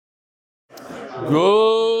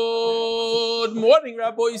Good morning,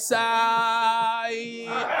 Rabbi Isai.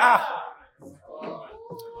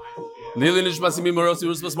 Lili Nishmasi Mimorosi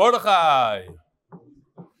Ruspas Mordechai.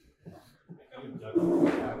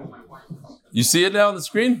 You see it now on the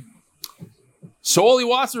screen? Shaoli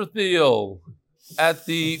Wasserthiel at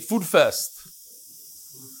the Food Fest.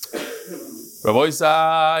 Rabbi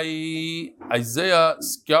Isai, Isaiah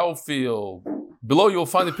Schofield. Below you'll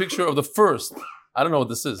find a picture of the first. I don't know what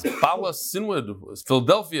this is. Bala Sinwood,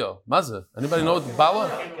 Philadelphia. Mazza. Anybody know what Bala?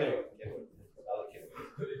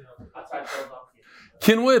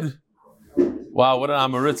 Kinwood. Wow, what an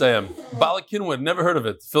Amaritz I am. Bala Kinwood, never heard of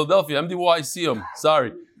it. Philadelphia, MDYCM.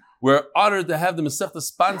 Sorry. We're honored to have the Masechta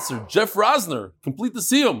sponsor, Jeff Rosner. Complete the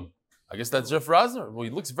Siyum. I guess that's Jeff Rosner. Well, he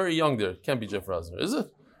looks very young there. It can't be Jeff Rosner, is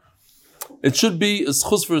it? It should be a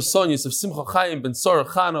schus for his son, Yosef Simcha Chaim Ben Sarah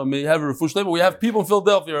Chano. May he have a refush label. We have people in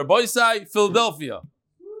Philadelphia. Rabbi Isai, Philadelphia.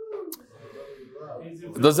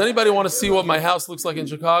 Does anybody want to see what my house looks like in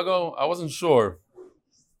Chicago? I wasn't sure.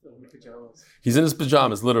 He's in his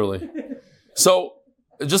pajamas, literally. So,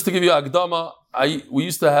 just to give you Agdama, we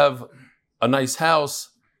used to have a nice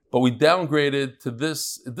house, but we downgraded to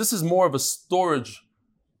this. This is more of a storage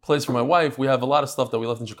place for my wife. We have a lot of stuff that we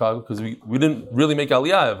left in Chicago because we didn't really make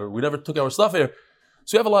Aliyah ever. We never took our stuff here.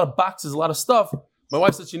 So we have a lot of boxes, a lot of stuff. My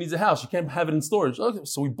wife said she needs a house. She can't have it in storage. Okay,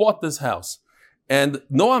 so we bought this house. And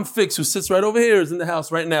Noam Fix, who sits right over here, is in the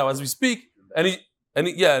house right now as we speak. And he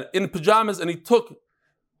in pajamas, and he took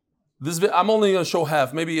this. I'm only going to show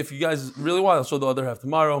half. Maybe if you guys really want, I'll show the other half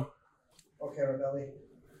tomorrow. Okay, Rebelli.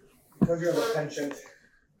 Because you have a penchant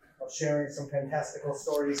of sharing some fantastical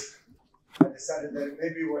stories, I decided that it may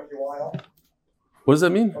be worth your while. What does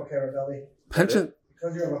that mean? Okay, Rebelli. Penchant?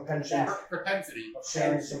 Because you have a penchant of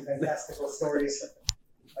sharing some fantastical stories,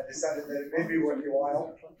 I decided that it may be worth your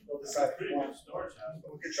while. They'll decide if you want.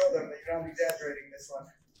 We could show them that you're not exaggerating this one.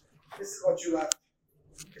 This is what you left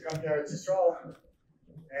to come to Eretz Yisrael,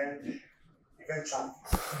 and eventually,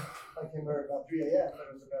 I came here about 3 a.m., but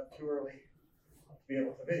it was about too early to be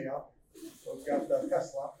able to video. So we've got the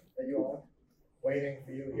Tesla that you own waiting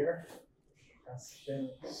for you here.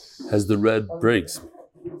 Has the red brakes.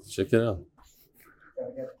 Check it out.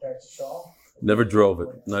 Gotta get the Eretz Yisrael. Never drove it,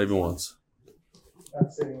 not even once.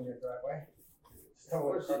 Not sitting in your driveway. Just tell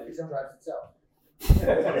what it drives itself. Try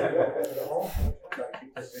to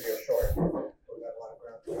keep this video short. We've got a lot of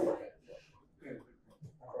ground to cover.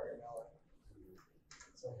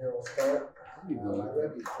 So here we'll start.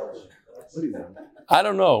 I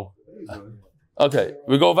don't know. Okay,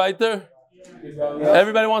 we go weiter.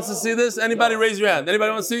 Everybody wants to see this? Anybody raise your hand?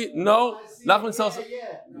 Anybody want to see? No? Nachman tells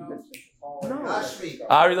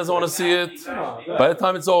Ari doesn't want to see it. By the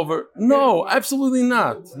time it's over. No, absolutely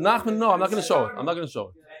not. Nachman, no, I'm not going to show it. I'm not going to show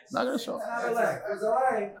it. Not going to show it.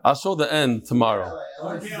 I'll show the end tomorrow.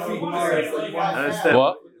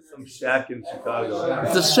 What? Some shack in Chicago.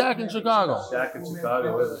 It's a shack in Chicago. Shack in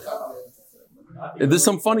Chicago. There's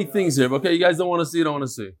some funny things here. Okay, you guys don't want to see, don't want to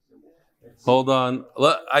see. Hold on.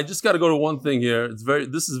 I just got to go to one thing here.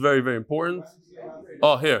 This is very, very important.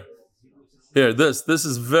 Oh, here. This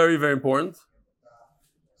is very, very important.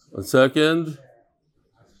 1 second.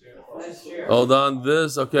 Hold on.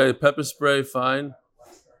 This, okay, pepper spray, fine.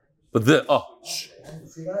 But this, shh.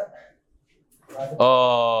 See that?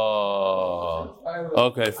 Oh,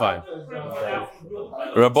 okay, fine.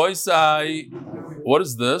 Rabbi Isai, what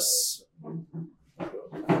is this?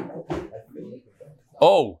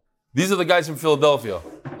 Oh, these are the guys from Philadelphia.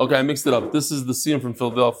 Okay, I mixed it up. This is the scene from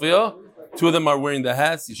Philadelphia. 2 of them are wearing the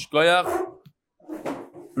hats. Yishkoyach.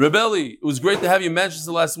 Rebelli, it was great to have you in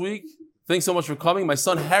Manchester last week. Thanks so much for coming. My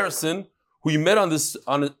son Harrison, who you met is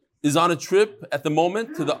on a trip at the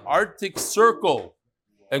moment to the Arctic Circle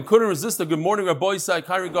and couldn't resist a good morning, Rabbi Isai.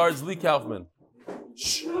 Kind regards, Lee Kaufman.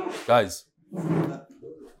 Shh, guys.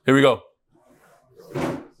 Here we go.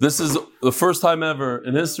 This is the first time ever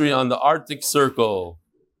in history on the Arctic Circle.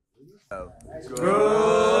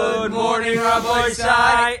 Good morning, Rabbi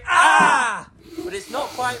Isai. But it's not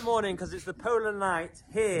quite morning because it's the polar night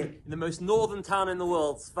here in the most northern town in the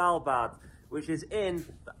world, Svalbard, which is in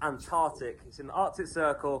the Antarctic. It's in the Arctic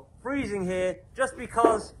Circle, freezing here. Just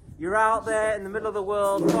because you're out there in the middle of the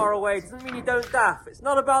world, far away, doesn't mean you don't daff. It's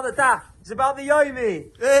not about the daff, it's about the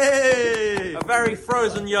yomi. Hey! A very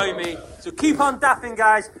frozen yomi. So keep on daffing,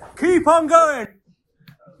 guys. Keep on going.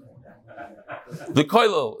 The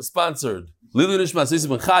Koilel is sponsored. Lilu Nishmas Yosef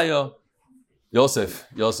Ben Chaya. Yosef,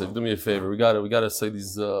 do me a favor. We gotta say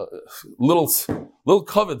these little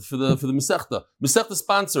covered for the Masechta. Masechta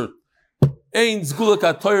sponsored. Ein Zgula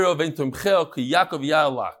Katoira Vein Tomcheo Ki Yaakov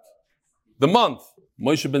Yarlach. The month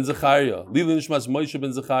Moshe ben Zechariah. Lilu Nishmas Moshe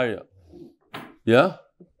ben Zechariah. Yeah?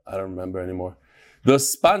 I don't remember anymore. The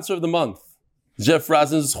sponsor of the month, Jeff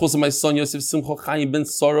Razen's Chus my son Yosef Simcha Chaim ben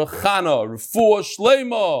Sarah Chana, Refuah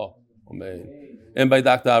Shleima. Amen. And by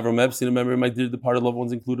Dr. Avram Epstein, remember my dear departed loved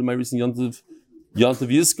ones, included my recent Yontav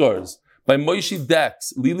Yizkars. By Moshe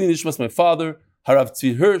Dax, Lili Nishmas, my father, Harav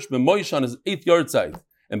Tzvi Hirsch, Ben Moshe on his 8th yahrzeit.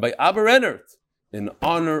 And by Abba Rennert, in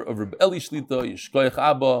honor of Reb Eli Shlita, Yishkoyach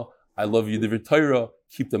Abba, I love you, Divrei Torah,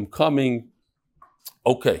 keep them coming.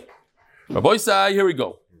 Okay. Rabbi Isai, here we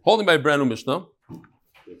go. Holding by a brand new Mishnah.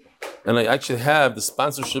 And I actually have the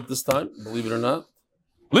sponsorship this time, believe it or not.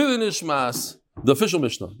 Lili Nishmas, the official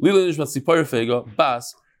Mishnah. Lili Nishmas Sipar Fega,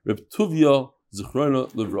 Bas, Reb Tuvia,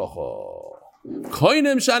 Zichrona Livracha.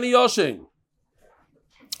 Koinem Shani Yoshin.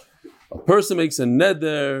 A person makes a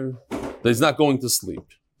neder that he's not going to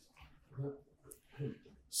sleep.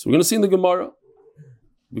 So we're going to see in the Gemara,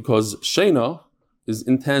 because Shena is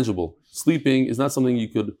intangible. Sleeping is not something you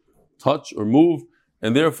could touch or move,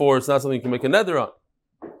 and therefore it's not something you can make a neder on.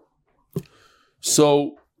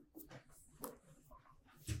 So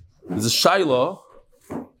there's a Shaila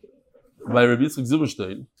by Rabbi Yitzchak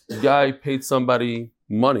Zilberstein. The guy paid somebody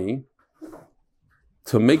money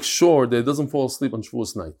to make sure that he doesn't fall asleep on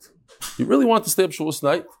Shavuos night. You really want to stay up Shavuos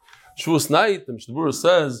night? Shavuos night, the Mishnah Berurah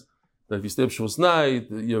says that if you stay up Shavuos night,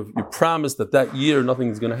 you promise that year nothing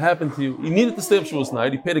is going to happen to you. He needed to stay up Shavuos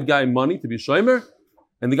night. He paid a guy money to be a shomer,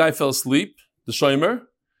 and the guy fell asleep, the shomer,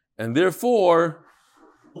 and therefore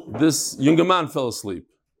this younger man fell asleep.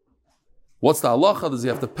 What's the halacha? Does he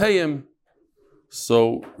have to pay him?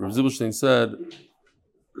 So Rav Zilberstein said,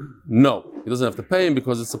 no, he doesn't have to pay him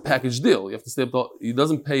because it's a package deal. You have to stay up. He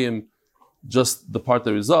doesn't pay him just the part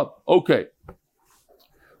that is up. Okay.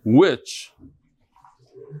 Which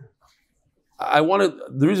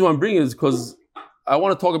the reason why I'm bringing it is because I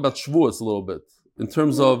want to talk about Shavuos a little bit. In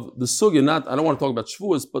terms of the sugya, I don't want to talk about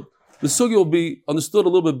Shavuos, but the sugya will be understood a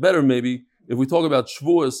little bit better maybe if we talk about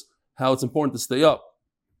Shavuos, how it's important to stay up.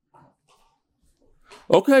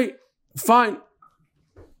 Okay, fine.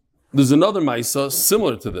 There's another Maisa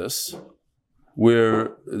similar to this,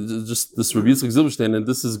 where just this Rabbi Yitzchak Zilberstein, and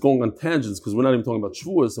this is going on tangents because we're not even talking about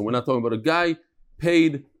Shavuos, and we're not talking about a guy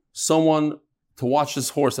paid someone to watch his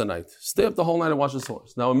horse at night. Stay up the whole night and watch his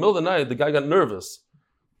horse. Now, in the middle of the night, the guy got nervous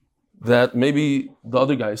that maybe the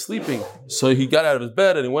other guy is sleeping. So he got out of his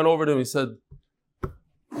bed and he went over to him and he said,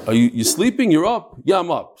 are you sleeping? You're up? Yeah, I'm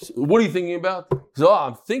up. What are you thinking about? He said,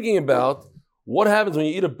 I'm thinking about what happens when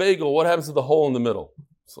you eat a bagel, what happens to the hole in the middle?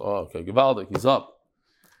 So, okay, Givaldik, he's up.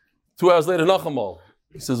 2 hours later, Nachamal.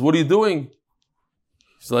 He says, what are you doing?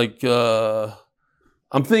 He's like,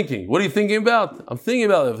 I'm thinking. What are you thinking about? I'm thinking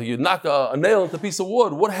about if you knock a nail into a piece of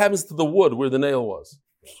wood, what happens to the wood where the nail was?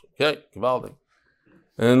 Okay, Givaldik.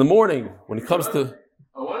 And in the morning, when it comes to...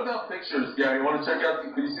 what about pictures, Gary? You want to check out...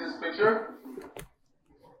 Can you see this picture?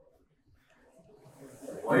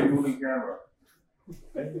 Why are you moving camera?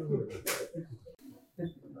 Are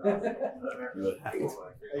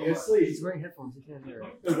you asleep? He's wearing headphones. You can't hear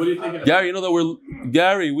it. What do you think? Gary, you know that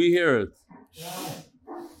Gary, we hear it.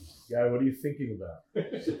 Guy, what are you thinking about?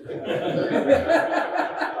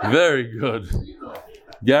 Very good.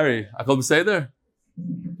 Gary, I call him say there.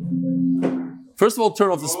 First of all, turn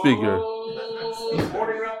off the speaker.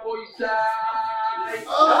 Morning, Rabbi Isai.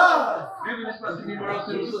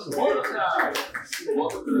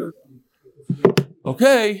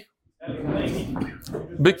 Okay.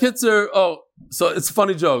 Bekitzer, so it's a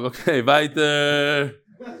funny joke. Okay, weiter.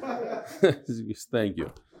 Thank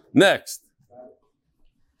you. Next.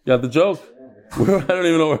 You got the joke? I don't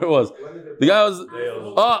even know where it was. The guy was,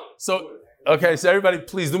 so everybody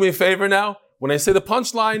please do me a favor now. When I say the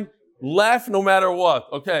punchline, laugh no matter what.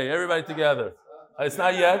 Okay, everybody together. It's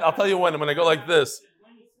not yet. I'll tell you when I go like this.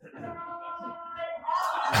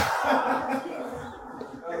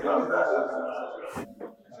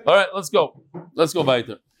 All right, let's go. Let's go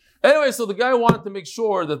weiter. Anyway, so the guy wanted to make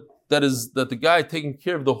sure that the guy taking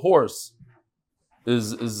care of the horse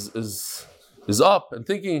is up and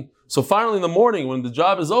thinking. So finally in the morning when the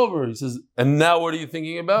job is over, he says, and now what are you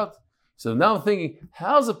thinking about? He said, now I'm thinking,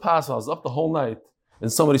 how's it possible? I was up the whole night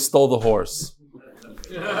and somebody stole the horse.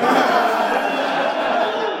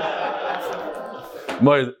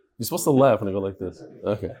 You're supposed to laugh when I go like this.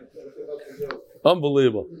 Okay.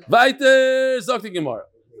 Unbelievable. Weiter, sagt die Gemara.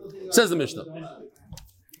 Says the Mishnah.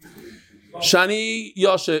 Shani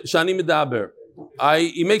medaber.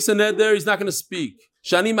 He makes a neder, he's not going to speak.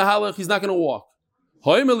 Shani mahalach, he's not going to walk.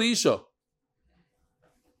 Hoy melisha.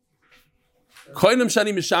 Koinem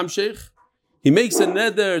shani mishamshech. He makes a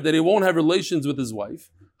neder that he won't have relations with his wife.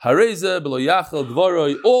 Hareze, belo yachel,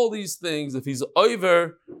 dvoroi, all these things. If he's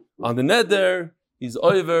over on the neder, he's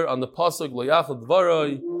over on the pasuk lo yachal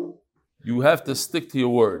dvaroi. You have to stick to your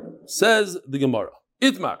word. Says the Gemara.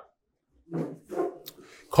 Itmar.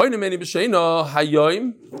 Koinemeni b'sheina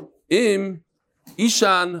hayoim im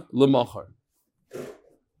ishan lemachar.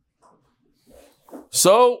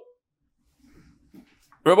 So,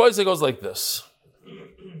 Rabbi Isaac goes like this.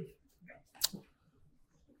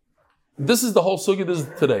 This is the whole sugi. This is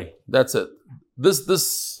today. That's it.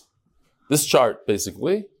 This chart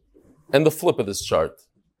basically, and the flip of this chart.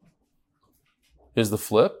 Here's the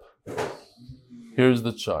flip. Here's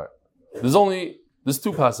the chart. There's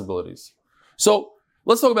two possibilities. So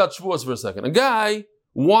let's talk about Shavuos for a second. A guy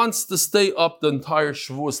wants to stay up the entire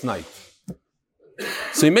Shavuos night.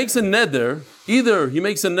 So he makes a neder. Either he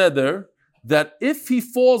makes a neder that if he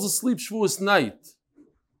falls asleep Shavuos night,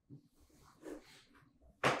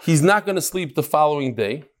 he's not going to sleep the following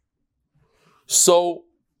day. So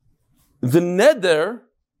the neder,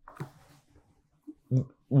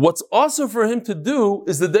 what's also for him to do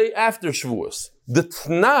is the day after Shavuos. The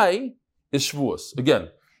t'nai is Shavuos. Again,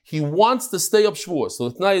 he wants to stay up Shavuos. So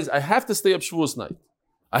the t'nai is, I have to stay up Shavuos night.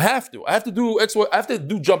 I have to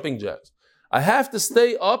do jumping jacks. I have to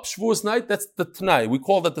stay up Shavuos night. That's the t'nai. We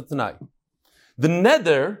call that the t'nai. The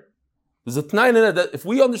neder, there's a t'nai and a neder. If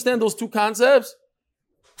we understand those two concepts,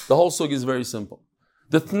 the whole sugi is very simple.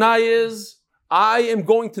 The t'nai is, I am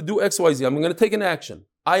going to do X, Y, Z. I'm going to take an action.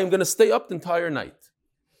 I am going to stay up the entire night.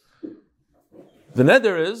 The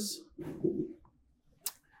neder is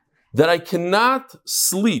that I cannot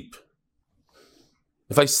sleep.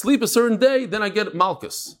 If I sleep a certain day, then I get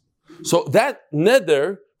malchus. So that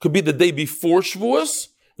neder could be the day before Shavuos.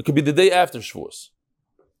 It could be the day after Shavuos.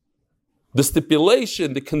 The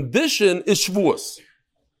stipulation, the condition is Shavuos.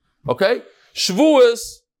 Okay?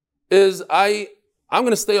 Shavuos is I'm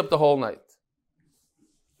going to stay up the whole night.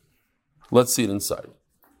 Let's see it inside.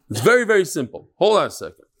 It's very, very simple. Hold on a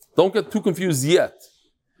second. Don't get too confused yet.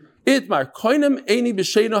 Itmar koinem eini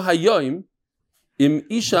b'sheino hayoim im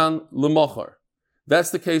ishan lemachar.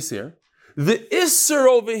 That's the case here. The isser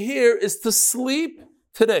over here is to sleep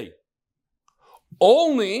today.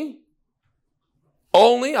 I'm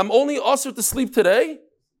only usher to sleep today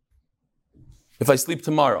if I sleep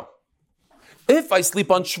tomorrow. If I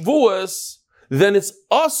sleep on Shavuos, then it's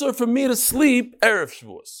usher for me to sleep Erev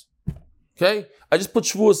Shavuos. Okay? I just put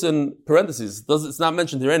Shavuos in parentheses. It's not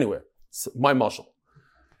mentioned here anywhere. It's my mashal.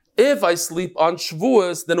 If I sleep on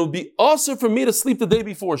Shavuos, then it would be usher for me to sleep the day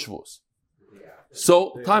before Shavuos.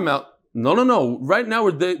 So, time out. No. Right now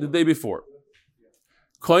we're the day before.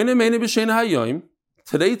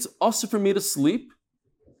 Today it's also for me to sleep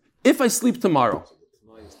if I sleep tomorrow.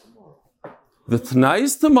 The t'nai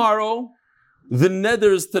is tomorrow. The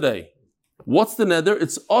neder is today. What's the neder?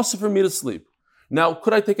 It's also for me to sleep. Now,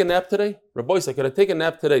 could I take a nap today? Rabbi said, could I take a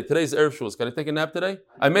nap today? Today's Erev Shavuos. Can I take a nap today?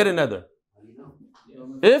 I made a neder.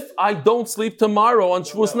 If I don't sleep tomorrow on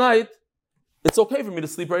Shavuos night, it's okay for me to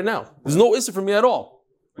sleep right now. There's no issue for me at all.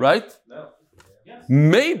 Right? No.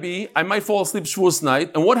 Maybe I might fall asleep Shavuos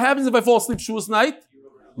night. And what happens if I fall asleep Shavuos night?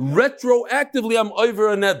 Retroactively, I'm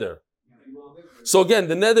over a neder. So again,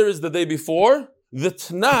 the neder is the day before. The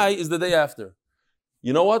t'nai is the day after.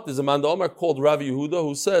 You know what? There's a man Omar called Rav Yehuda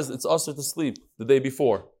who says it's usher to sleep the day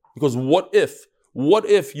before. Because what if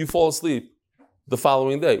you fall asleep the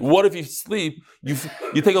following day? What if you sleep, you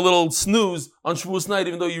take a little snooze on Shavuos night,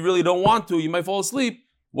 even though you really don't want to, you might fall asleep.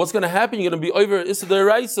 What's going to happen? You're going to be over Issa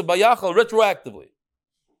D'Oraisa Bayachal retroactively.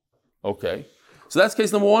 Okay. So that's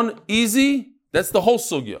case number one. Easy. That's the whole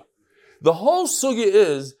sugya. The whole sugya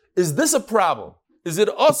is this a problem? Is it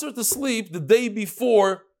usher to sleep the day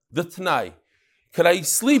before the t'nai? Could I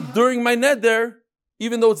sleep during my neder,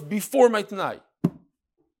 even though it's before my t'nai?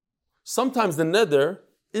 Sometimes the neder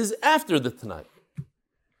is after the t'nai.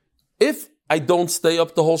 If I don't stay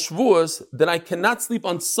up the whole Shavuos, then I cannot sleep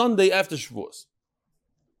on Sunday after Shavuos.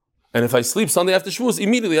 And if I sleep Sunday after Shavuos,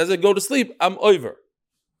 immediately as I go to sleep, I'm over.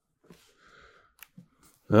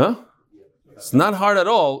 Yeah? It's not hard at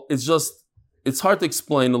all. It's hard to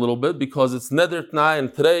explain a little bit because it's neder t'nai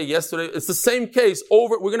and today, yesterday, it's the same case.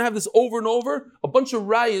 We're going to have this over and over, a bunch of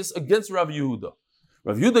rayas against Rav Yehuda.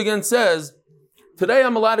 Rav Yehuda again says, today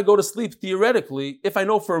I'm allowed to go to sleep theoretically if I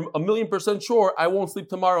know for 1,000,000% sure I won't sleep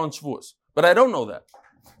tomorrow on Shavuos. But I don't know that.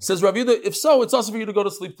 Says Rav Yehuda, if so, it's also for you to go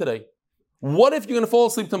to sleep today. What if you're going to fall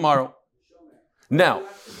asleep tomorrow? Now,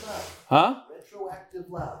 Retroactive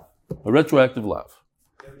lav. A retroactive lav.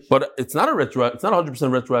 But it's not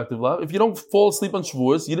 100% retroactive lav. If you don't fall asleep on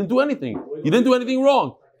Shavuos, you didn't do anything. You didn't do anything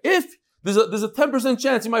wrong. If there's a 10%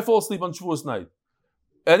 chance you might fall asleep on Shavuos night.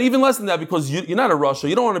 And even less than that because you're not a Russia.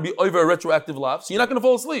 You don't want to be over a retroactive lav, so you're not going to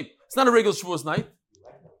fall asleep. It's not a regular Shavuos night.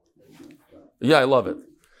 Yeah, I love it.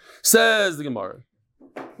 Says the Gemara.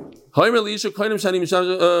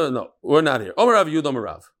 No, we're not here. Omer Rav Yud Omer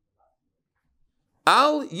Rav.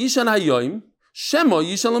 Al Yishan Hayoim Shema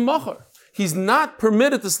Yishan Lemachar. He's not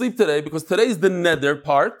permitted to sleep today because today is the neder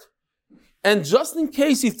part. And just in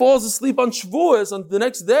case he falls asleep on Shavuos on the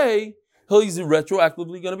next day, he's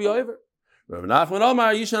retroactively going to be over. Rav Nachman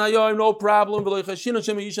Omar Yishan Hayoim, no problem.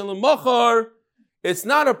 It's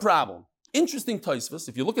not a problem. Interesting Tosfos.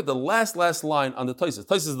 If you look at the last line on the Tosfos,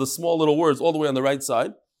 Tosfos is the small little words all the way on the right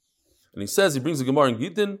side. And he says, he brings the Gemara in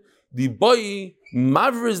Gittin, the boy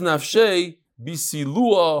mavriz nafshei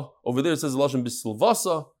bisilua. Over there it says lashon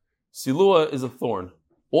bisilvasa. Silua is a thorn.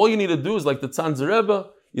 All you need to do is like the Tzanzer Rebbe,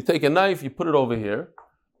 you take a knife, you put it over here,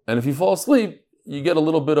 and if you fall asleep, you get a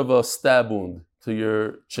little bit of a stab wound to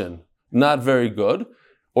your chin. Not very good.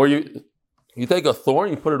 Or you take a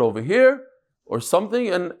thorn, you put it over here, or something,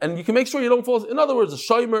 and you can make sure you don't fall asleep. In other words, a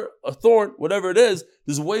shomer, a thorn, whatever it is,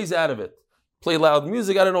 there's ways out of it. Play loud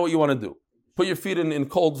music, I don't know what you want to do. Put your feet in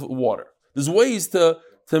cold water. There's ways to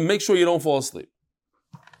make sure you don't fall asleep.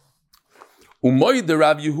 Umoyd the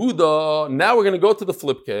Rav Yehuda, now we're going to go to the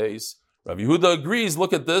flip case. Rav Yehuda agrees,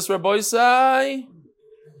 look at this, Rabbi Isai.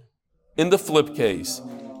 In the flip case,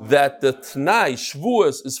 that the Tnai,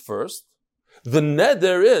 Shavuos, is first. The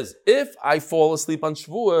neder is, if I fall asleep on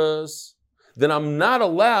Shavuos, then I'm not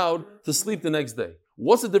allowed to sleep the next day.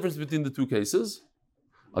 What's the difference between the two cases?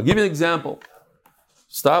 I'll give you an example.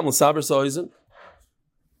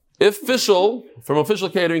 If from official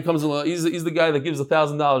catering comes along, he's the guy that gives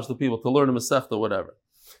 $1,000 to people to learn a Masechta or whatever.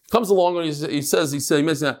 Comes along and he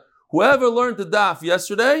mentions, whoever learned the daf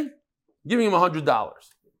yesterday, giving him $100.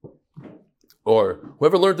 Or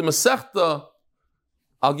whoever learned the Masechta,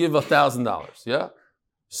 I'll give $1,000. Yeah?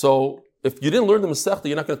 So if you didn't learn the Masechta,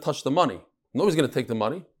 you're not going to touch the money. Nobody's going to take the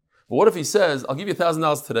money. But what if he says, I'll give you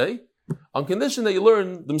 $1,000 today, on condition that you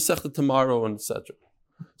learn the Masechta tomorrow, and etc.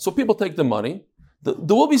 So people take the money. There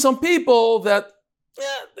will be some people that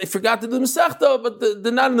they forgot to do the Masechta, but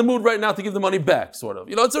they're not in the mood right now to give the money back, sort of.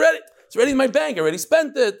 It's already in my bank, I already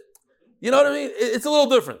spent it. You know what I mean? It's a little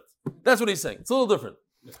different. That's what he's saying. It's a little different.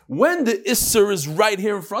 When the Isser is right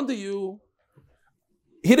here in front of you,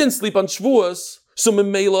 he didn't sleep on Shavuos, so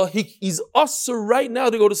Memela, he's Isser right now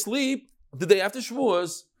to go to sleep the day after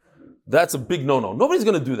Shavuos. That's a big no-no. Nobody's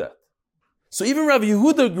going to do that. So even Rav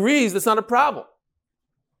Yehuda agrees that's not a problem.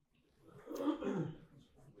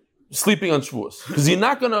 Sleeping on Shavuos. Because you're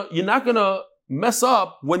not gonna mess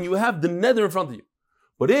up when you have the neder in front of you.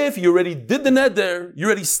 But if you already did the neder, you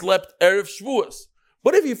already slept Erev Shavuos.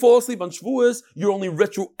 But if you fall asleep on Shavuos, you're only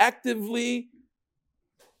retroactively,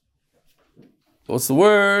 what's the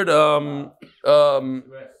word?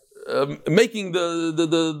 Making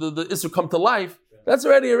the Isser come to life. That's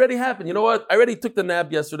already happened. You know what? I already took the nap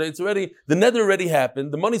yesterday. The neder already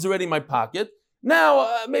happened. The money's already in my pocket.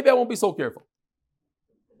 Now, maybe I won't be so careful.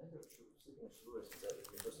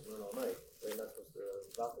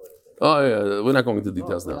 Oh yeah, we're not going into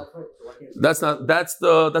details now. That's the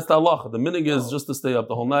halacha. The minig is just to stay up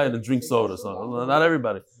the whole night and drink soda. So not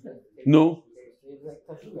everybody. No.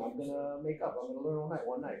 I'm gonna make up. I'm gonna learn all night,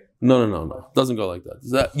 one night. No. It doesn't go like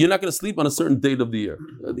that. You're not gonna sleep on a certain date of the year.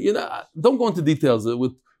 Don't go into details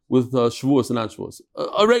with Shavuos and not Shavuos.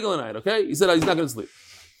 A regular night, okay? He said he's not gonna sleep.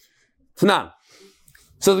 Tanan.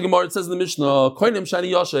 Says the Gemara, it says in the Mishnah, Koinim Shani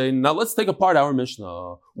Yoshe. Now let's take apart our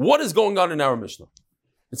Mishnah. What is going on in our Mishnah?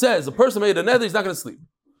 It says a person made a neder, he's not going to sleep.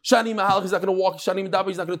 Shani Mahal, he's not going to walk. Shani Medaba,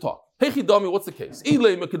 he's not going to talk. Heichidami, what's the case?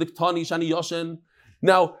 Ilay Mekediktani Shani Yoshen.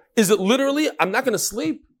 Now, is it literally, I'm not going to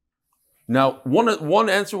sleep? Now, one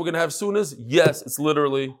answer we're going to have soon is, yes, it's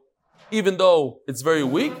literally. Even though it's very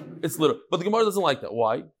weak, it's literal. But the Gemara doesn't like that.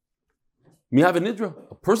 Why? We have a nidra.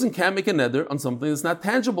 A person can't make a neder on something that's not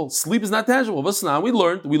tangible. Sleep is not tangible. Vasna, we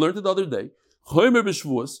learned it the other day. Chomer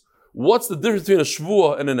b'shvuos. What's the difference between a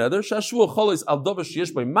shvuah and a neder? Shashvuah cholis al davar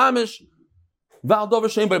sheyesh by mamish, v'al davar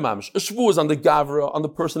shein by mamish. A shvuah is on the gavra, on the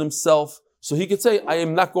person himself, so he could say, "I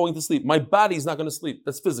am not going to sleep. My body is not going to sleep."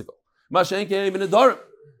 That's physical. Mashen kein b'nedarim.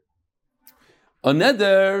 A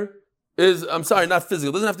neder is, I'm sorry, not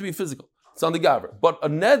physical. It doesn't have to be physical. It's on the gavra. But a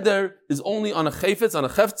neder is only on a chayfetz, on a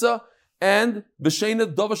chefza, and b'shein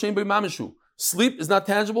davar shein by mamishu. Sleep is not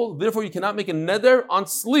tangible. Therefore, you cannot make a neder on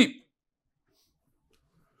sleep.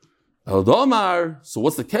 So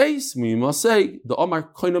what's the case? We must say the Omar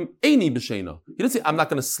koinam eini b'sheina. He didn't say I'm not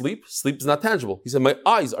going to sleep. Sleep is not tangible. He said my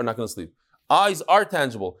eyes are not going to sleep. Eyes are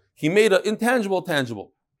tangible. He made an intangible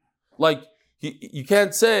tangible. Like you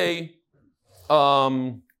can't say,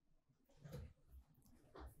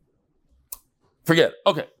 forget.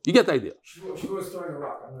 Okay, you get the idea. She was throwing a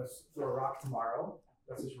rock. I'm going to throw a rock tomorrow.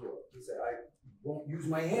 That's a shvua. You say, I won't use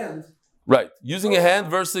my hand. Right. Using a hand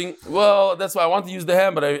versus, well, that's why I want to use the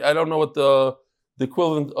hand, but I don't know what the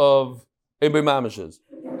equivalent of Ebay Mamish is.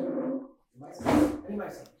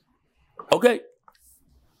 Okay.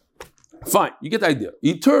 Fine. You get the idea.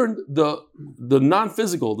 He turned the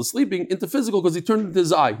non-physical, the sleeping, into physical because he turned it into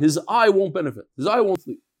his eye. His eye won't benefit. His eye won't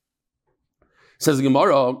sleep. Says the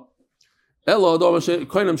Gemara,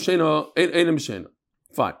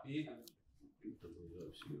 fine.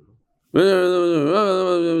 Now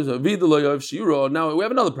we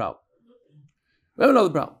have another problem.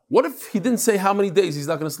 What if he didn't say how many days he's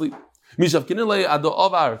not going to sleep? You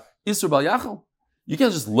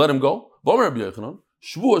can't just let him go. The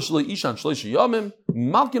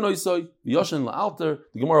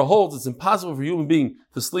Gemara holds it's impossible for a human being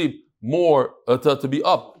to sleep more, to be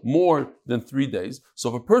up more than 3 days. So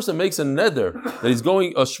if a person makes a neder that he's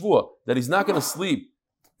going a shvua that he's not going to sleep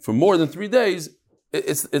for more than 3 days,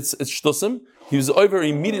 it's shtusim. He was over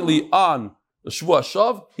immediately on the shvua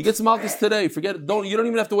shav. He gets malchus today. Forget it. You don't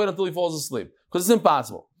even have to wait until he falls asleep because it's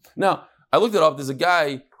impossible. Now I looked it up. There's a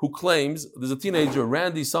guy who claims there's a teenager,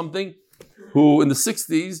 Randy something, who in the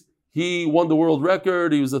 60s he won the world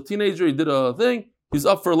record. He was a teenager. He did a thing. He's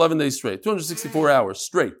up for 11 days straight, 264 hours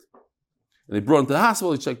straight. And they brought him to the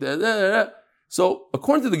hospital. He checked it. So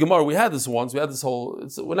according to the Gemara, we had this once. We had this whole.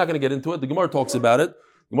 We're not going to get into it. The Gemara talks about it.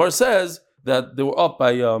 The Gemara says that they were up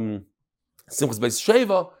by Simchas Beis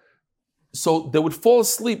Sheva, so they would fall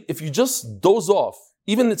asleep if you just doze off.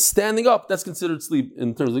 Even standing up, that's considered sleep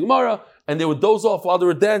in terms of the Gemara. And they would doze off while they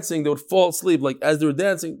were dancing. They would fall asleep like as they were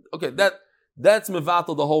dancing. Okay, that's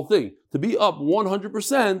mevatel the whole thing. To be up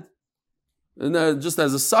 100%. And just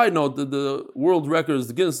as a side note, the world records,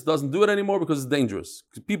 the Guinness doesn't do it anymore because it's dangerous.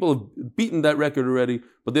 Because people have beaten that record already,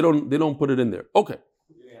 but they don't put it in there. Okay.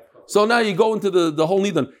 So now you go into the whole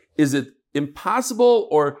nidan. Is it impossible,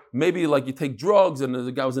 or maybe like you take drugs and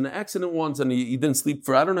the guy was in an accident once and he didn't sleep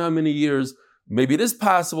for I don't know how many years. Maybe it is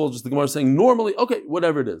possible. Just the Gemara saying normally, okay,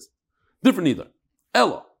 whatever it is. Different nidan.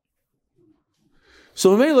 Ella.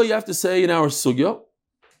 So Mela, you have to say in our sugya.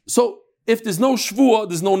 So if there's no shvua,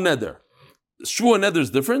 there's no neder. Shvua and neder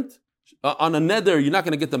is different. On a neder, you're not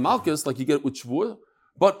going to get the malchus like you get with shvua.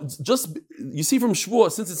 But just, you see from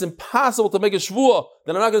shvua, since it's impossible to make a shvua,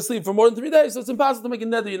 then I'm not going to sleep for more than 3 days. So it's impossible to make a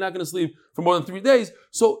neder, you're not going to sleep for more than 3 days.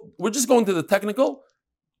 So we're just going to the technical.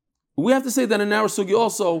 We have to say that in our sugi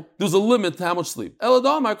also, there's a limit to how much sleep. So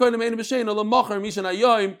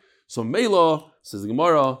Mela, says the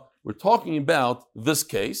Gemara, we're talking about this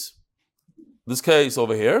case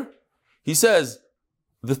over here. He says,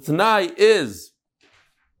 the Tanai is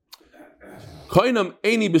the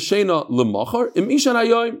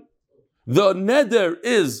neder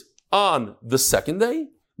is on the second day.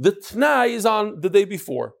 The Tanai is on the day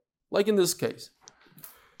before, like in this case.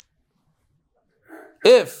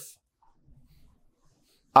 If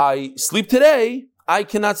I sleep today, I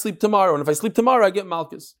cannot sleep tomorrow. And if I sleep tomorrow, I get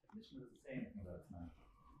malchus.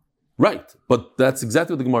 Right, but that's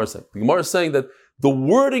exactly what the Gemara is saying. The Gemara is saying that the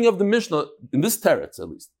wording of the Mishnah, in this teretz at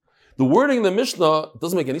least, the wording of the Mishnah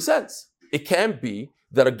doesn't make any sense. It can't be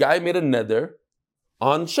that a guy made a neder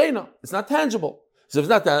on Shena. It's not tangible. So if it's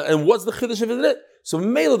not that, and what's the chiddush of it? So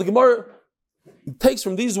Mela, the Gemara takes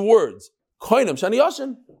from these words, Koinam Shani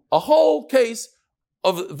Yashin, a whole case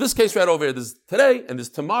of this case right over here. There's today and there's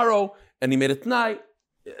tomorrow, and he made it tonight.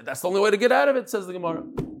 That's the only way to get out of it, says the Gemara.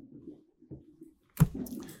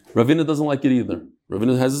 Ravina doesn't like it either.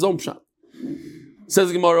 Ravina has his own pshat. Says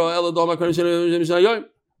the Gemara,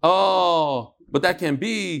 oh, but that can't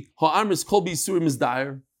be.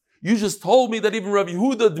 You just told me that even Rav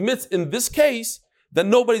Yehuda admits in this case that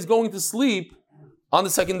nobody's going to sleep on the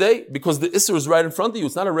second day because the Isser is right in front of you.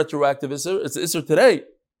 It's not a retroactive Isser, it's the Isser today.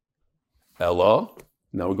 Ella,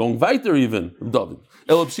 now we're going weiter even from David.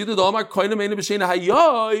 So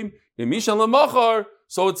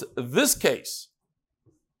it's this case.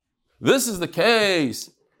 This is the case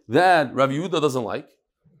that Rav Yehuda doesn't like.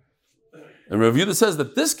 And Rav Yehuda says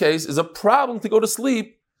that this case is a problem to go to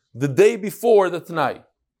sleep the day before the Tanai.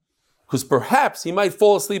 Because perhaps he might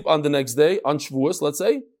fall asleep on the next day, on Shavuos, let's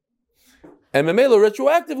say. And Memela,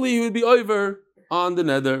 retroactively, he would be over on the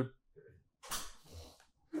Neder.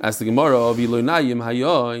 As the Gemara,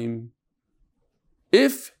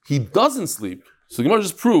 if he doesn't sleep, so the Gemara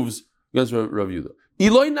just proves against Rav Yehuda.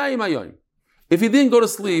 If he didn't go to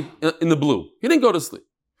sleep in the blue, he didn't go to sleep.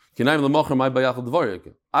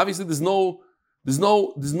 Obviously, there's no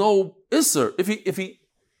Isser. If he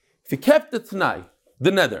kept the Tanai,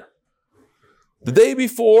 the Neder, the day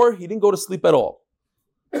before, he didn't go to sleep at all.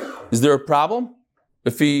 Is there a problem?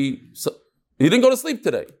 If he didn't go to sleep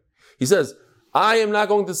today. He says, I am not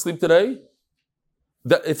going to sleep today.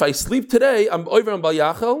 That if I sleep today, I'm over on Bal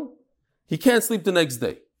Yachal. He can't sleep the next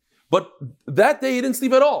day. But that day he didn't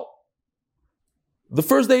sleep at all. The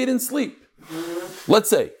first day he didn't sleep. Let's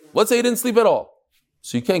say he didn't sleep at all.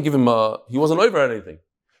 So you can't give him he wasn't over on anything.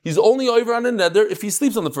 He's only over on a neder if he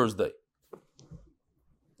sleeps on the first day.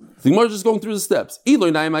 The Gemara is just going through the steps. If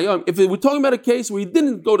we're talking about a case where he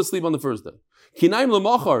didn't go to sleep on the first day,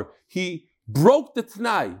 he broke the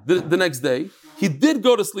Tanai the next day, he did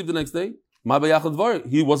go to sleep the next day,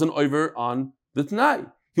 he wasn't over on the Tanai.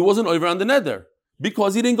 He wasn't over on the neder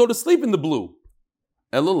because he didn't go to sleep in the blue.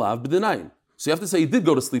 Elulav b'denayim. So you have to say he did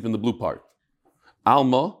go to sleep in the blue part.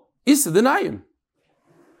 Alma is denayim.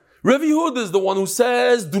 Rav Yehuda is the one who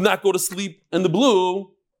says, do not go to sleep in the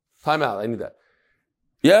blue. Time out, I need that.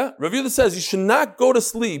 Yeah? Rav Yehuda says you should not go to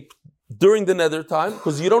sleep during the nether time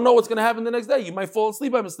because you don't know what's going to happen the next day. You might fall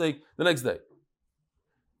asleep by mistake the next day.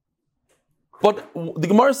 But the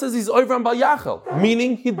Gemara says he's over on Bal Yachal,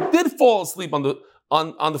 meaning he did fall asleep on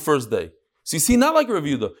the first day. So you see, not like Rav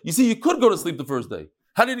Yehuda. You see, you could go to sleep the first day.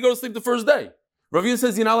 How did you go to sleep the first day? Rav Yehuda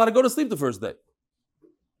says you're not allowed to go to sleep the first day.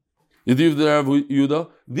 These are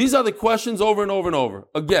the questions over and over and over.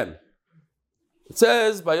 Again, it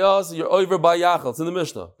says, Bayas, you're over by Yachal. It's in the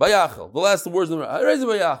Mishnah. Bayachal. The last words in the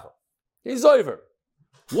Bayachal. He's over.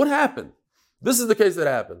 What happened? This is the case that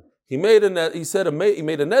happened. He made a neder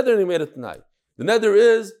and he made a tonight. The neder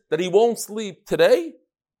is that he won't sleep today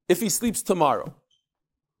if he sleeps tomorrow.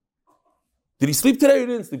 Did he sleep today or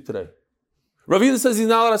didn't sleep today? Rav Yehuda says he's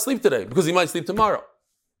not allowed to sleep today because he might sleep tomorrow.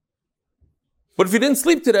 But if he didn't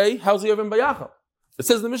sleep today, how's he over in Bayachal? It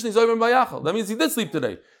says in the Mishnah he's over in Bayachal. That means he did sleep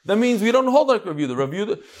today. That means we don't hold like Rav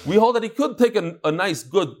Yehuda. We hold that he could take a nice,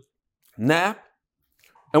 good nap,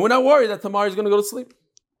 and we're not worried that tomorrow he's going to go to sleep.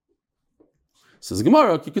 Says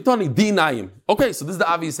Gemara, Kikitani dinayim. Okay, so this is the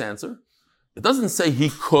obvious answer. It doesn't say he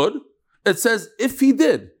could. It says if he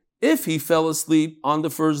did. If he fell asleep on the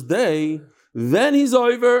first day, then he's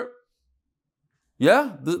over.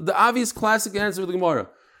 Yeah? The obvious classic answer of the Gemara.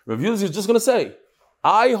 Rav Yehuda is just going to say,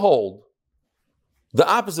 I hold the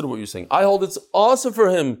opposite of what you're saying. I hold it's also for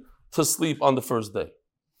him to sleep on the first day.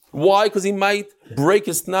 Why? Because he might break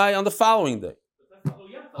his t'nai on the following day.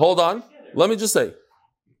 Hold on. Let me just say.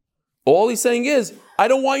 All he's saying is, I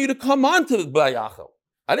don't want you to come on to Bal Yachal.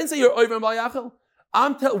 I didn't say you're over in Bal Yachal.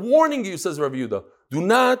 I'm warning you, says Rav Yehuda, do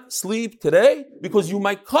not sleep today because you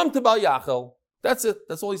might come to Bal Yachal. That's it.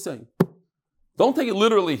 That's all he's saying. Don't take it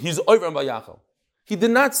literally. He's over in Bal Yachal. He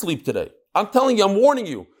did not sleep today. I'm telling you, I'm warning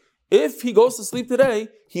you. If he goes to sleep today,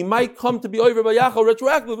 he might come to be over Bal Yachal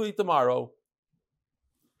retroactively tomorrow.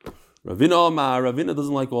 Ravina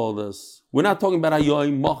doesn't like all this. We're not talking about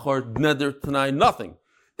Hayoim, Machar, Neder, Tanai, nothing.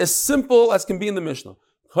 As simple as can be in the Mishnah.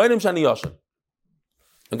 A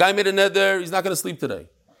guy made a neder, he's not going to sleep today.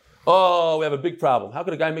 Oh, we have a big problem. How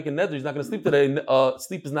could a guy make a neder, he's not going to sleep today?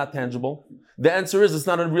 Sleep is not tangible. The answer is, it's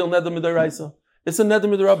not a real neder midaraisa. It's a neder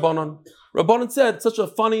midarabbanon. Rabbanon said, such a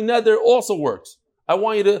funny neder also works. I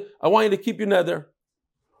want you to keep your neder.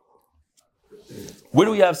 Where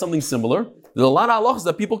do we have something similar? There's a lot of halachas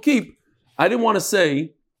that people keep. I didn't want to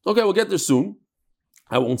say, okay, we'll get there soon.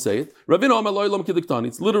 I won't say it.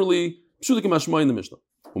 It's literally pshulik mashma in the Mishnah.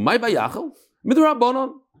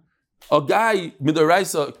 A guy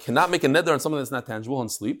midaraisa cannot make a neder on something that's not tangible on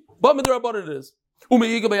sleep, but midrabanan it is. The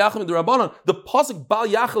pasuk Bal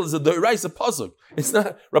Yachal is a deraisa pasuk. It's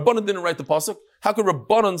not Rabbanan didn't write the pasuk. How could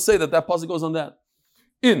Rabbanan say that pasuk goes on that?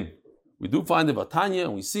 We do find the Vatanya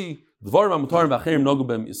and we see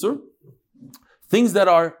things that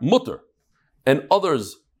are mutter and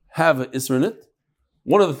others have an isser in it.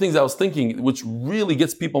 One of the things I was thinking, which really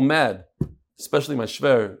gets people mad, especially my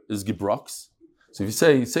shver, is gibrox. So if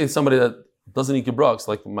you say somebody that doesn't eat gibrox,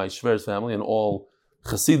 like my shver's family and all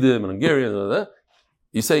Hasidim and Hungarian,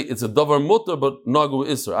 you say it's a davar mutter, but nagu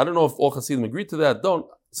isser. I don't know if all Hasidim agree to that. Don't.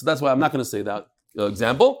 So that's why I'm not going to say that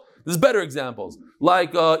example. There's better examples,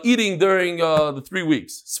 like eating during the 3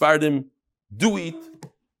 weeks. Sfardim do eat.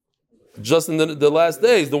 Just in the last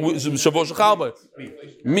days, the Shavuot Shechalba.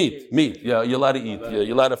 Meat. Yeah, you're allowed to eat. Yeah,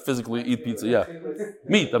 you're allowed to physically eat pizza. Yeah.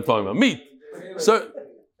 Meat, I'm talking about. Meat. So,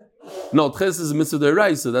 no, Tches is a mitzvah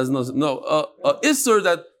deraisa. That's no. Isser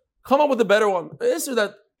that, come up with a better one. Isser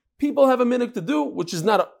that people have a minhag to do, which is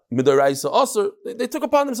not a midaraisa asr. They took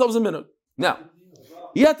upon themselves a minhag. Now,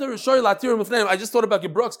 I just thought about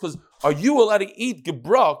gebrux because are you allowed to eat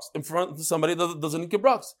gebrux in front of somebody that doesn't eat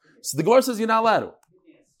gebrux? So the Gemara says you're not allowed to.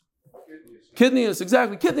 Kidneys,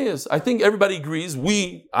 exactly, kidneys. I think everybody agrees.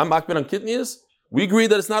 I'm makbid on kidneys. We agree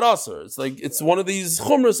that it's not asr. It's like, it's one of these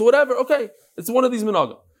chumras or whatever. Okay, it's one of these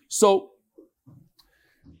minhagim. So,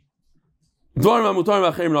 You're not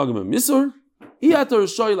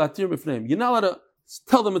allowed to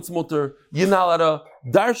tell them it's mutter. You're not allowed to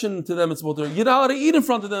darshan to them it's mutter. You're not allowed to eat in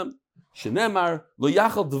front of them. Shenemar lo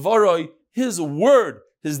yachal dvaroi. His word,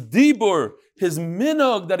 his dibur, his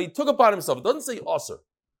minog that he took upon himself. It doesn't say osir.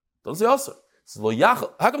 It doesn't say osir. It's lo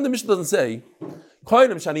yachal. How come the Mishnah doesn't say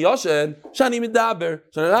koinim shani yoshen shani midaber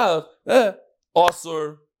shani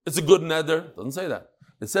osir? It's a good neder. It doesn't say that.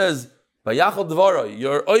 It says vayachal dvaroi.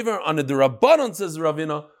 You're over on the Rabbanon, says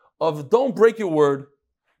Ravina, of don't break your word.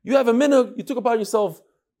 You have a minog, you took upon yourself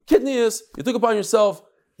kidneys, you took upon yourself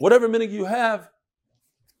whatever minog you have.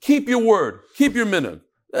 Keep your word, keep your minog.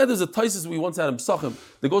 There's a taisis we once had in Psachim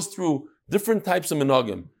that goes through different types of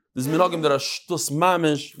minogim. There's minogim that are shtus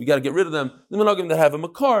mamish, we got to get rid of them. There's minogim that have a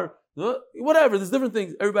makar, whatever, there's different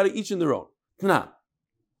things, everybody each in their own. Nah.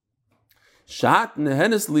 Shat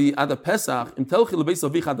nehenesli ad Pesach im telchi lebeis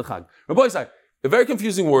avich ad chag. Rabbi Isai, a very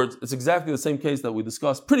confusing word. It's exactly the same case that we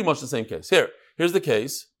discussed, pretty much the same case. Here's the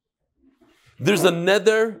case. There's a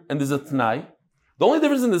neder and there's a t'nai. The only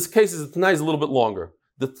difference in this case is the t'nai is a little bit longer.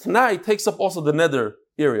 The t'nai takes up also the neder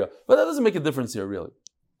area, but that doesn't make a difference here, really.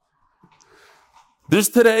 There's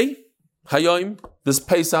today, Hayoim, there's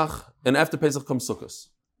Pesach, and after Pesach comes Sukkot.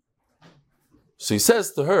 So he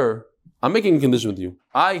says to her, I'm making a condition with you.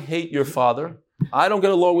 I hate your father. I don't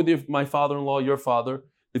get along with my father-in-law, your father.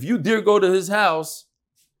 If you dare go to his house,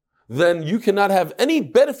 then you cannot have any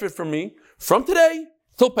benefit from me from today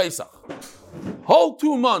till Pesach. Whole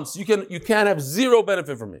 2 months, you can't have zero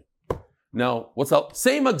benefit from me. Now, what's up?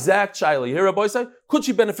 Same exact shaila. Here, Rabbi say, could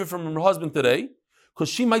she benefit from her husband today? Because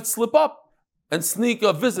she might slip up and sneak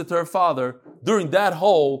a visit to her father during that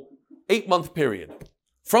whole 8-month period.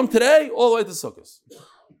 From today all the way to Sukkot.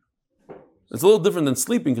 It's a little different than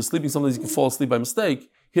sleeping, because sleeping sometimes you can fall asleep by mistake.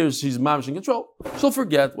 Here she's mamish in control. She'll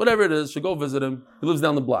forget, whatever it is, she'll go visit him. He lives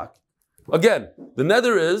down the block. Again, the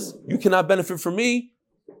nether is, you cannot benefit from me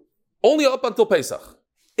only up until Pesach.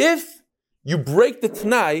 If you break the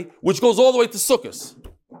T'nai, which goes all the way to Sukkot.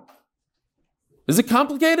 Is it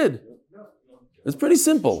complicated? It's pretty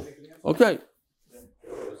simple. Okay.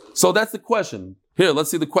 So that's the question. Here, let's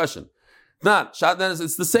see the question.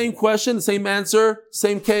 It's the same question, the same answer,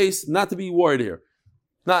 same case, not to be worried here.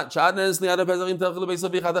 If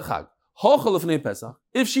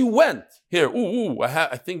she went, here,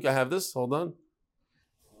 I think I have this, hold on.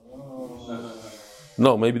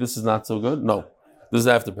 No, maybe this is not so good. No, this is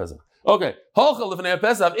after Pesach. Okay,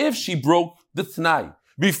 if she broke the T'nai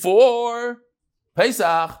before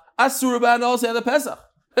Pesach, Pesach.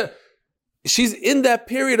 She's in that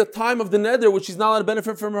period of time of the neder which she's not allowed to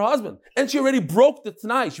benefit from her husband. And she already broke the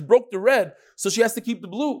T'nai, she broke the red, so she has to keep the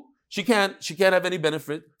blue. She can't have any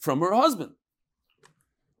benefit from her husband.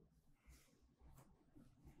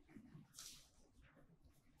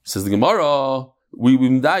 Says the Gemara,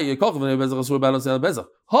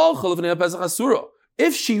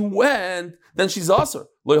 if she went, then she's aser.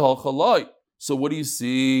 So what do you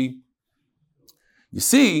see? You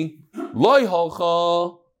see, loy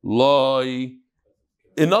halcha, loy.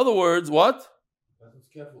 In other words, what?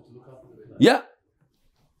 Yeah.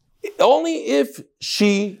 Only if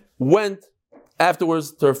she went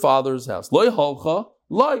afterwards to her father's house. Loy halcha,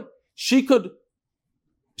 loy. She could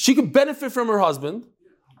benefit from her husband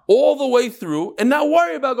all the way through and not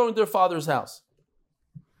worry about going to her father's house.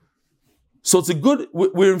 So it's a good.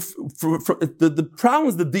 The problem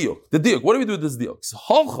is the diuk. The diuk. What do we do with this diuk? It's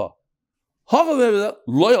halcha.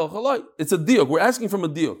 It's a diuk. We're asking from a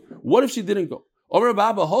diuk. What if she didn't go? You're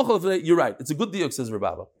right. It's a good diuk, says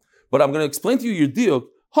Rababa. But I'm going to explain to you your diuk.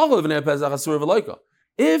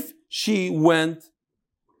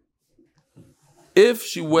 If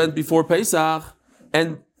she went before Pesach,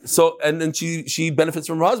 and then she benefits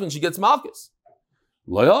from her husband, she gets malchus.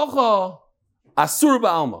 Asur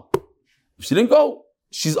ba'alma. If she didn't go,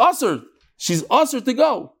 she's asur. She's asur to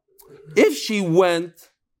go. If she went,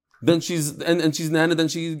 then she's nana, then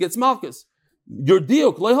she gets malchus. Your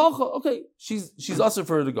diuk, okay, she's asur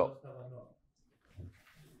for her to go.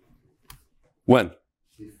 When?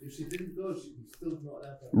 If she didn't go, she still not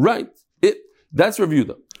have. Right. That's Rav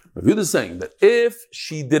Yehuda. Rav Yehuda is saying that if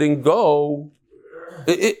she didn't go,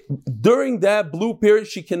 during that blue period,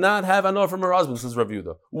 she cannot have anor from her husband, says Rav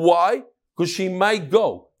Yehuda. Why? Because she might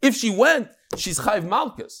go. If she went, she's chayv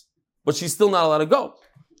malchus, but she's still not allowed to go.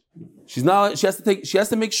 She has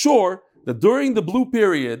to make sure that during the blue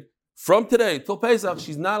period, from today till Pesach,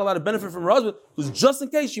 she's not allowed to benefit from her husband, because just in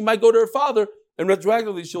case she might go to her father, and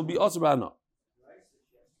retroactively she'll be also ba'ana.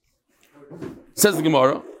 Says the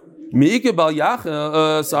Gemara, Miike bal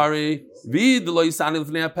yacha, sorry, vid lo yisani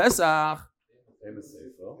lefnei Pesach.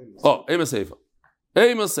 Ema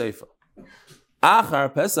seifa.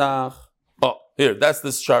 Achar Pesach. Oh, here, that's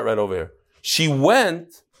this chart right over here. She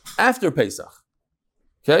went after Pesach.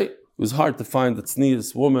 Okay? It was hard to find the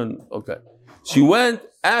tznius woman. Okay. She went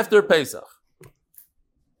after Pesach.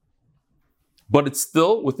 But it's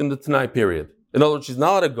still within the Tanai period. In other words, she's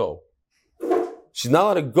not allowed to go. She's not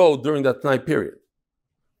allowed to go during that Tanai period.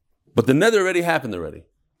 But the nether already happened already.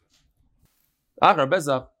 Now the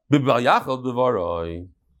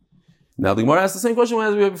Gemara asks the same question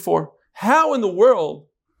as we had before. How in the world,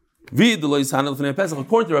 according to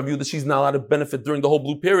Rav Yehuda, that she's not allowed to benefit during the whole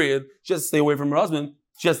blue period? She has to stay away from her husband.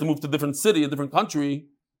 She has to move to a different city, a different country.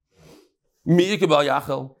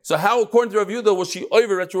 So how, according to Rav Yehuda, was she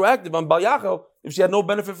over retroactive on Bal Yachel if she had no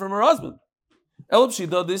benefit from her husband? Elab she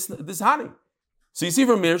did this hani. So you see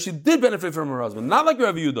from here, she did benefit from her husband, not like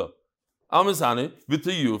Rav Yehuda. Amishani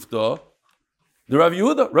v'tiyufta. The Rav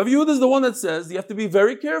Yehuda is the one that says you have to be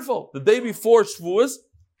very careful. The day before Shavuos,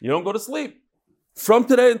 you don't go to sleep. From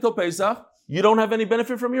today until Pesach, you don't have any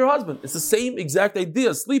benefit from your husband. It's the same exact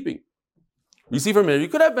idea, sleeping. You see from here, you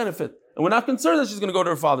could have benefit. And we're not concerned that she's going to go to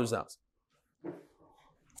her father's house.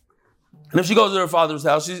 And if she goes to her father's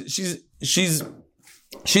house, she's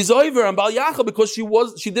over on Bal Yachal because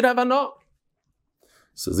she did have Hana.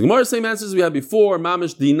 So the Gemara, same answers we had before.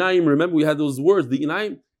 Mamish Dinaim. Remember, we had those words.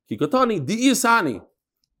 Dinaim. Kikotani. Di'isani.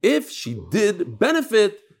 If she did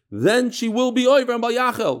benefit, then she will be over on Bal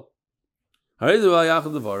Yachal.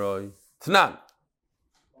 Tanan.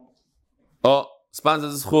 Oh,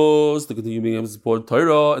 sponsors chus to continue being able to support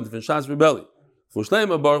Torah and different Shas rebellion. For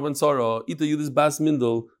Shleima Baruch ben Sarah, Ita Yudis Bas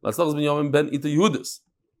Mindel, Laslachas ben Yomim ben Ita Yudis.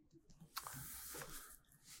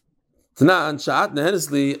 Tanan Shat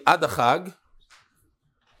Nehenesli Adachag.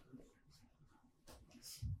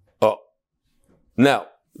 Oh, now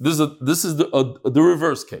this is the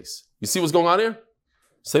reverse case. You see what's going on here?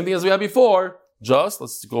 Same thing as we had before. Just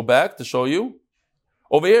let's go back to show you.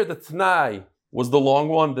 Over here, the Tanai was the long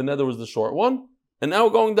one, the Nether was the short one, and now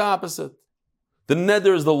we're going the opposite. The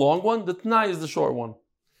Nether is the long one, the Tanai is the short one.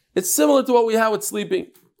 It's similar to what we have with sleeping.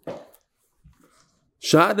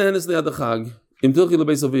 The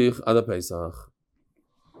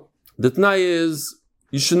Tanai is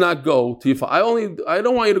you should not go to your father. I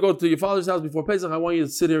don't want you to go to your father's house before Pesach. I want you to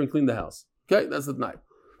sit here and clean the house. Okay, that's the Tanai.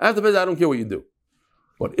 After Pesach, I don't care what you do.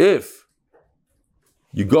 But if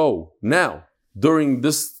you go now during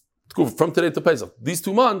this from today to Pesach, these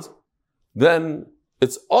 2 months, then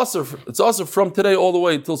it's also from today all the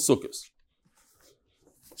way till Sukkot.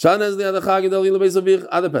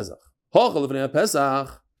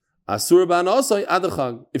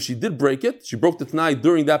 If she did break it, she broke the Tanai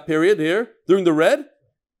during that period here, during the red,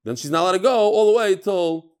 then she's not allowed to go all the way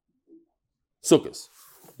till Sukkot.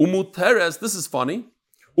 Umuteres, this is funny.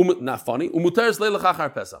 Not funny. Umuteres leilach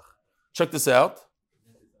achar Pesach. Check this out.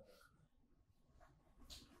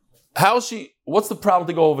 What's the problem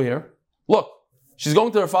to go over here? Look, she's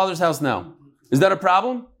going to her father's house now. Is that a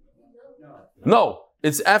problem? No.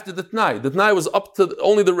 It's after the Tanai. The Tanai was up to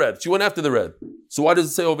only the red. She went after the red. So why does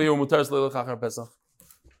it say over here, Mutaris leilach achar Pesach?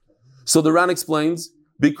 So the Ran explains,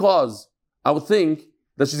 because I would think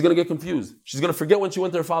that she's going to get confused. She's going to forget when she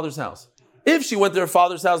went to her father's house. If she went to her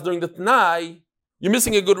father's house during the Tanai, you're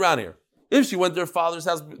missing a good Ran here. If she went to her father's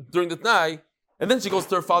house during the Tanai, and then she goes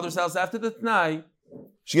to her father's house after the Tanai,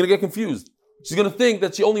 she's going to get confused. She's going to think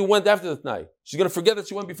that she only went after the Tanai. She's going to forget that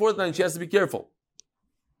she went before the Tanai, and she has to be careful.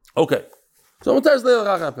 Okay. So as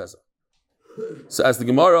the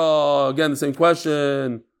Gemara, again, the same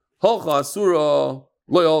question. Holcha asura,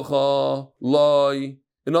 loy holcha, loy.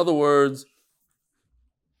 In other words,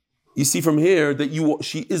 you see from here that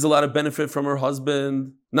she is allowed to benefit from her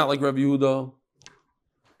husband, not like Rav Yehuda.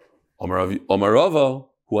 Omar Rava,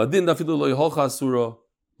 who adin dafidu loy holcha asura.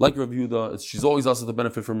 Like Rav Yehuda, she's always also to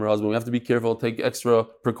benefit from her husband. We have to be careful, take extra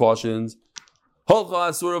precautions. Holcha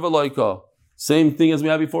asura v'loika. Same thing as we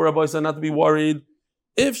had before, Rabbi said, not to be worried.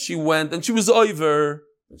 If she went and she was over,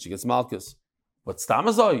 then she gets malchus. But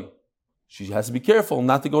stamazoi, she has to be careful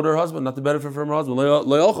not to go to her husband, not to benefit from her husband.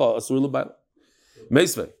 Loyocha asur l'bayla.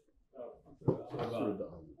 Meisvei.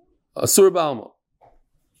 Asur ba'alma.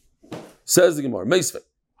 Says the Gemara, Meisvei.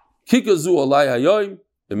 Kikazu alai hayoim.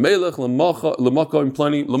 Melech l'makom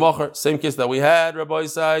plenty l'machar. Same case that we had, Rabbi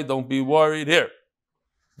Isai. Don't be worried. Here,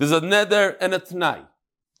 there's a neder and a t'nai.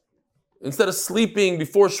 Instead of sleeping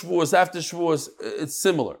before Shavuos, after Shavuos, it's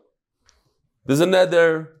similar. There's a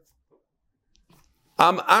neder.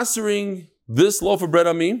 I'm answering this loaf of bread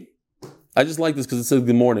on me. I just like this because it said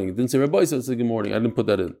good morning. It didn't say Rabbi Isai, it said good morning. I didn't put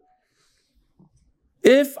that in.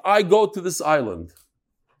 If I go to this island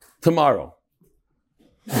tomorrow,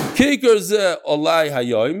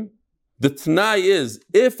 The Tanai is,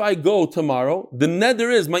 if I go tomorrow, the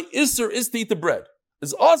neder is, my Isser is to eat the bread.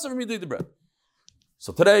 It's awesome for me to eat the bread.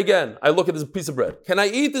 So today again, I look at this piece of bread. Can I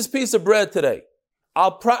eat this piece of bread today?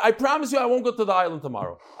 I promise you I won't go to the island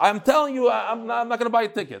tomorrow. I'm telling you, I'm not going to buy a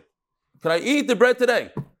ticket. Can I eat the bread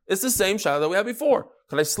today? It's the same shayla that we had before.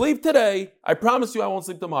 Can I sleep today? I promise you I won't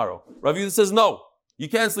sleep tomorrow. Rav Yehuda says no. You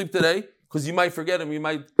can't sleep today because you might forget him. You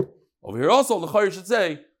might. Over here also, the Chayr should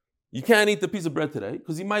say, you can't eat the piece of bread today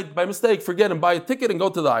because you might, by mistake, forget and buy a ticket and go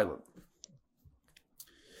to the island.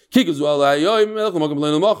 If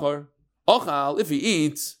he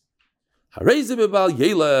eats,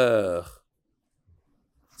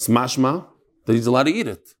 it's mashma that he's allowed to eat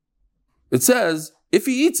it. It says, if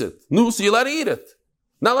he eats it, so you're allowed to eat it.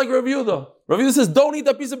 Not like Rav Yehuda. Rav Yehuda says, don't eat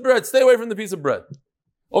that piece of bread. Stay away from the piece of bread.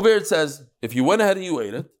 Over here it says, if you went ahead and you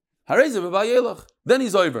ate it, then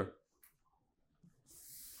he's over.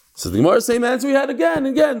 So the Gemara, same answer we had again,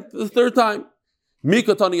 the third time. Mi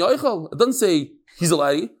katani oichel. It doesn't say he's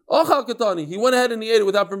allowed to eat. Ochal katani. He went ahead and he ate it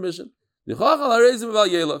without permission. So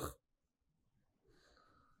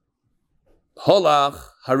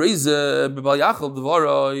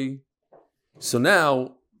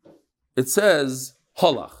now it says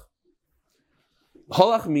halach.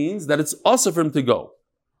 Halach means that it's also for him to go.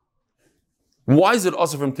 Why is it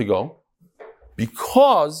also for him to go?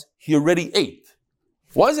 Because he already ate.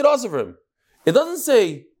 Why is it also for him? It doesn't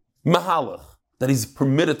say mahalach, that he's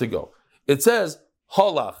permitted to go. It says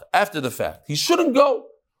halach, after the fact. He shouldn't go.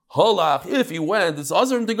 Halach, if he went, it's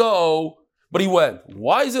also for him to go, but he went.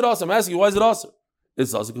 Why is it awesome? I'm asking you, why is it awesome?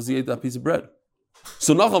 It's also because he ate that piece of bread.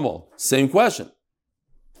 So Nachamol, same question.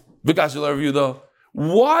 Vikashil Rav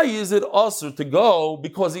why is it also to go?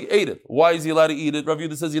 Because he ate it. Why is he allowed to eat it? Rav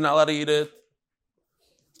Yehuda says you're not allowed to eat it.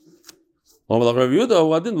 Rav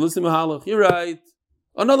Yehuda, I didn't listen to Mahalach. You're right.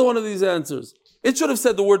 Another one of these answers. It should have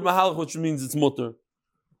said the word Mahalach, which means it's mutter.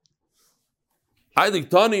 I think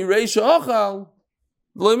Tani Reisha Ochal.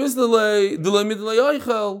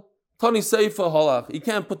 Tani Seifa Halach. He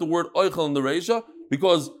can't put the word Oichel in the Reisha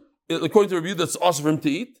because according to review that's also for him to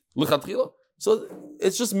eat. So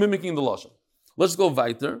it's just mimicking the Lashon. Let's go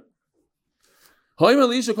weiter. A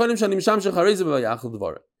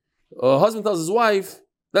husband tells his wife,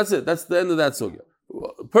 that's it, that's the end of that sugya.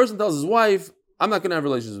 A person tells his wife, I'm not going to have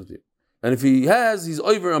relations with you. And if he has, he's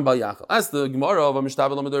over on Bal Yachal. Ask the Gemara of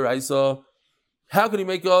Amishtabel Amidaraisa, how can he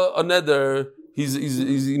make a neder?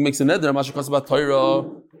 He makes a neder, Mashakos about Torah.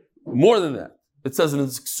 More than that. It says in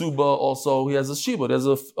his ksuba also, he has a shiba.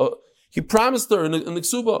 He promised her in the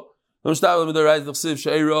ksuba. Says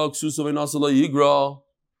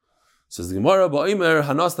the Gemara, Ba'imer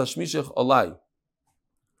Hanas Tashmishech Alai.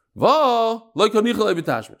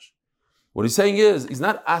 What he's saying is, he's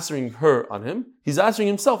not answering her on him, he's answering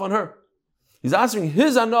himself on her. He's answering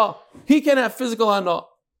his anah. He can have physical anah.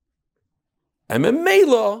 And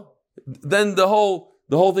Memela, then the whole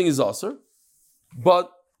thing is asur.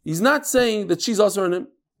 But he's not saying that she's asur on him.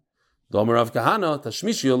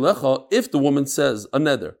 If the woman says a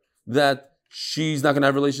neder that she's not going to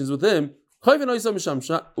have relations with him,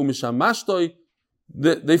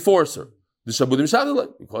 they force her.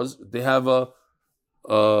 Because they have a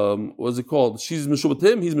what's it called? She's meshubah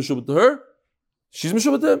to him, he's meshubah to her, she's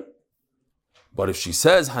meshubah to him. But if she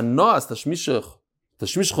says hanas tashmish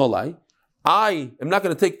cholai, I am not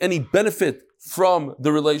going to take any benefit from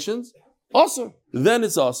the relations, also, then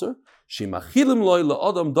it's also. So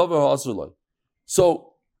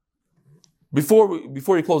before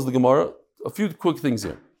you close the Gemara, a few quick things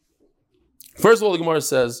here. First of all, the Gemara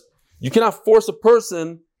says you cannot force a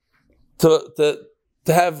person to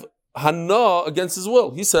have hana against his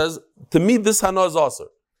will. He says, to me, this hana is asur.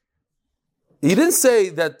 He didn't say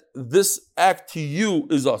that this act to you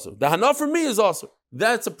is asur. The hana for me is asur.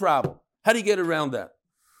 That's a problem. How do you get around that?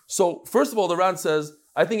 So, first of all, the Ran says,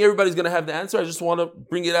 I think everybody's going to have the answer. I just want to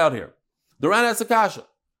bring it out here. The Ran asks a kasha.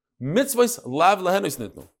 Mitzvahs lav lahenos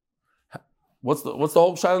nitnu. What's the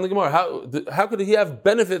whole shayla in the Gemara? How could he have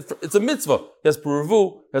benefit? It's a mitzvah. He has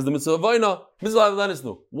puravu, he has the mitzvah of vayna, mitzvah lav lahenos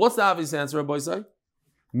nitnu. What's the obvious answer, Rabbi Yisai?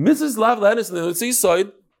 Mitzvahs lav lahenos nitnu. It's a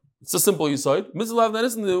yisoid. It's a simple yisoid. Mitzvah lav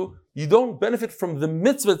lahenos nitnu. You don't benefit from the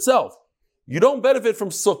mitzvah itself. You don't benefit from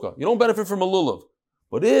sukkah. You don't benefit from a lulav.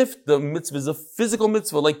 But if the mitzvah is a physical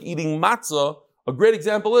mitzvah, like eating matzah, a great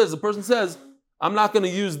example is, a person says, I'm not going to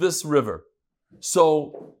use this river.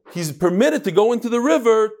 So he's permitted to go into the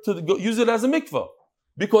river to use it as a mikvah.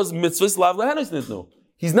 Because mitzvah is lav lahanos nitnu.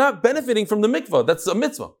 He's not benefiting from the mikvah. That's a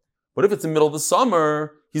mitzvah. But if it's in the middle of the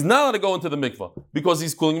summer, he's not allowed to go into the mikvah because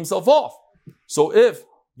he's cooling himself off. So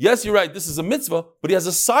yes, you're right, this is a mitzvah, but he has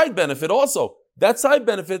a side benefit also. That side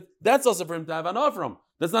benefit, that's also for him to have an offer from.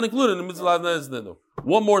 That's not included in the mitzvah lav neder.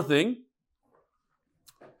 One more thing.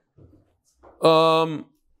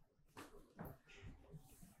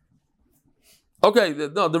 Okay,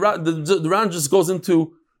 the round just goes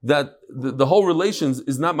into that the whole relations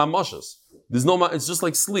is not mamashas. There's no, it's just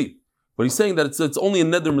like sleep. But he's saying that it's only a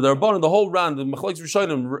neder midarban. The whole round, the machlekes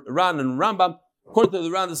rishonim, Ran and Rambam, according to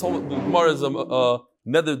the round, this whole the Gemara is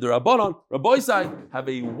neder derabanan. Rabbi Isai, have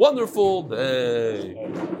a wonderful day.